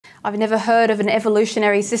I've never heard of an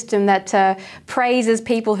evolutionary system that praises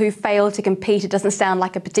people who fail to compete. It doesn't sound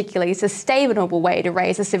like a particularly sustainable way to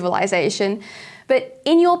raise a civilization. But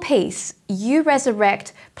in your piece, you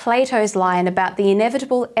resurrect Plato's line about the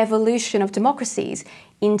inevitable evolution of democracies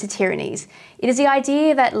into tyrannies. It is the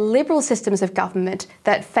idea that liberal systems of government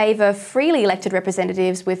that favour freely elected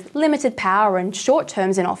representatives with limited power and short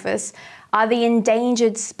terms in office are the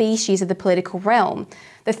endangered species of the political realm.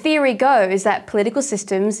 The theory goes that political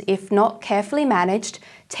systems, if not carefully managed,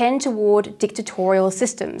 tend toward dictatorial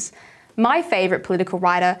systems. My favourite political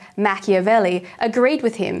writer, Machiavelli, agreed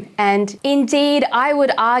with him, and indeed I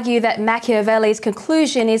would argue that Machiavelli's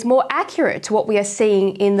conclusion is more accurate to what we are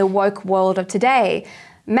seeing in the woke world of today.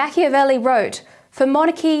 Machiavelli wrote, "For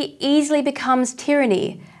monarchy easily becomes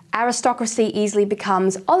tyranny, aristocracy easily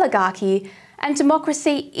becomes oligarchy, and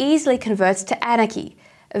democracy easily converts to anarchy.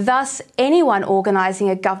 Thus, anyone organising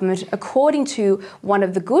a government according to one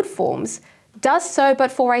of the good forms does so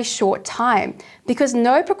but for a short time, because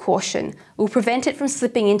no precaution will prevent it from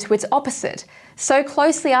slipping into its opposite. So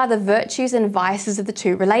closely are the virtues and vices of the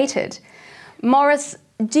two related." Maurice,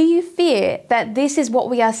 do you fear that this is what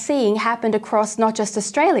we are seeing happen across not just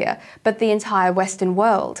Australia, but the entire Western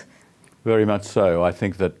world? Very much so. I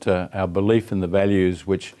think that our belief in the values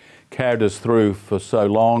which carried us through for so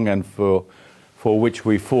long and for which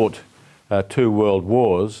we fought 2 world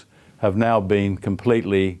wars have now been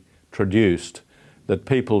completely traduced, that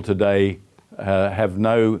people today have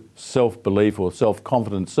no self-belief or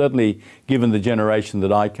self-confidence, certainly given the generation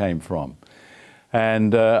that I came from.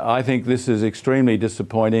 And I think this is extremely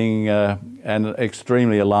disappointing and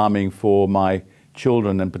extremely alarming for my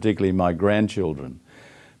children and particularly my grandchildren,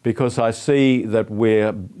 because I see that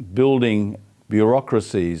we're building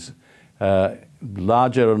bureaucracies,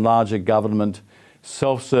 larger and larger government,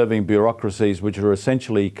 self-serving bureaucracies which are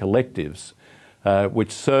essentially collectives,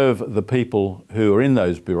 which serve the people who are in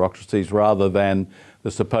those bureaucracies rather than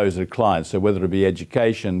the supposed clients. So whether it be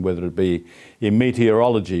education, whether it be in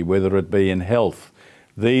meteorology, whether it be in health,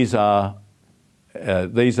 these are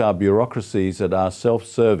bureaucracies that are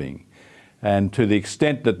self-serving. And to the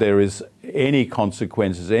extent that there is any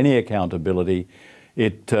consequences, any accountability,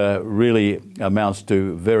 it really amounts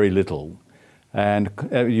to very little. And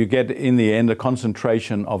you get, in the end, a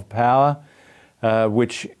concentration of power,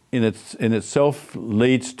 which in itself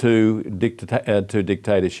leads to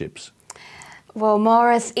dictatorships. Well,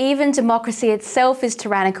 Maurice, even democracy itself is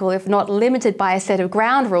tyrannical if not limited by a set of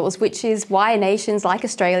ground rules, which is why nations like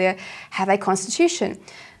Australia have a constitution.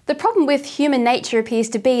 The problem with human nature appears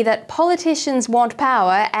to be that politicians want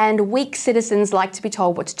power and weak citizens like to be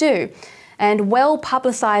told what to do. And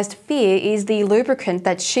well-publicised fear is the lubricant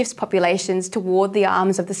that shifts populations toward the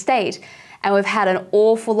arms of the state. And we've had an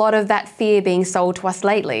awful lot of that fear being sold to us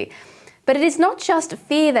lately. But it is not just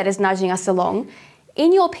fear that is nudging us along.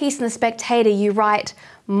 In your piece in The Spectator, you write,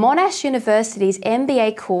 "Monash University's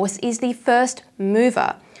MBA course is the first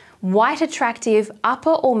mover. White, attractive,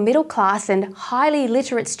 upper or middle class and highly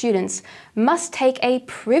literate students must take a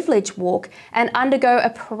privilege walk and undergo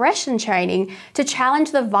oppression training to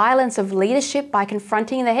challenge the violence of leadership by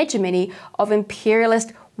confronting the hegemony of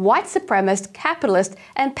imperialist, white supremacist, capitalist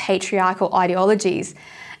and patriarchal ideologies."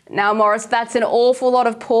 Now, Maurice, that's an awful lot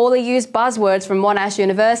of poorly used buzzwords from Monash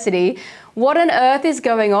University. What on earth is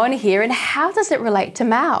going on here, and how does it relate to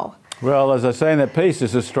Mao? Well, as I say in that piece,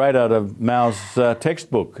 this is straight out of Mao's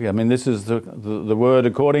textbook. I mean, this is the word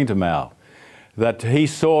according to Mao, that he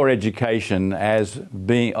saw education as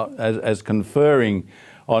being as conferring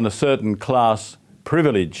on a certain class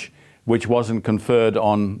privilege, which wasn't conferred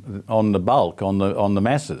on the bulk, on the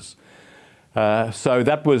masses. So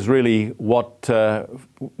that was really what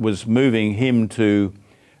was moving him to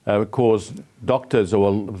cause doctors,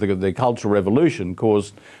 or the Cultural Revolution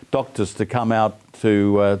caused doctors to come out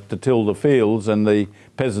to till the fields and the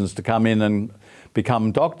peasants to come in and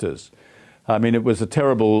become doctors. I mean, it was a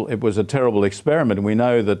terrible experiment, and we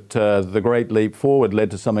know that the Great Leap Forward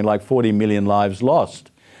led to something like 40 million lives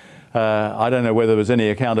lost. I don't know whether there was any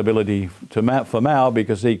accountability for Mao,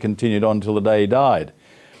 because he continued on till the day he died,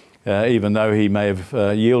 even though he may have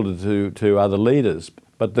yielded to other leaders.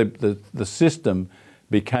 But the system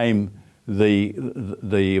became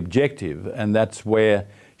the objective, and that's where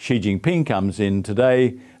Xi Jinping comes in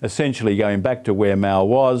today, essentially going back to where Mao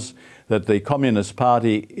was, that the Communist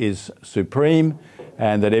Party is supreme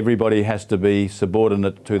and that everybody has to be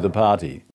subordinate to the party.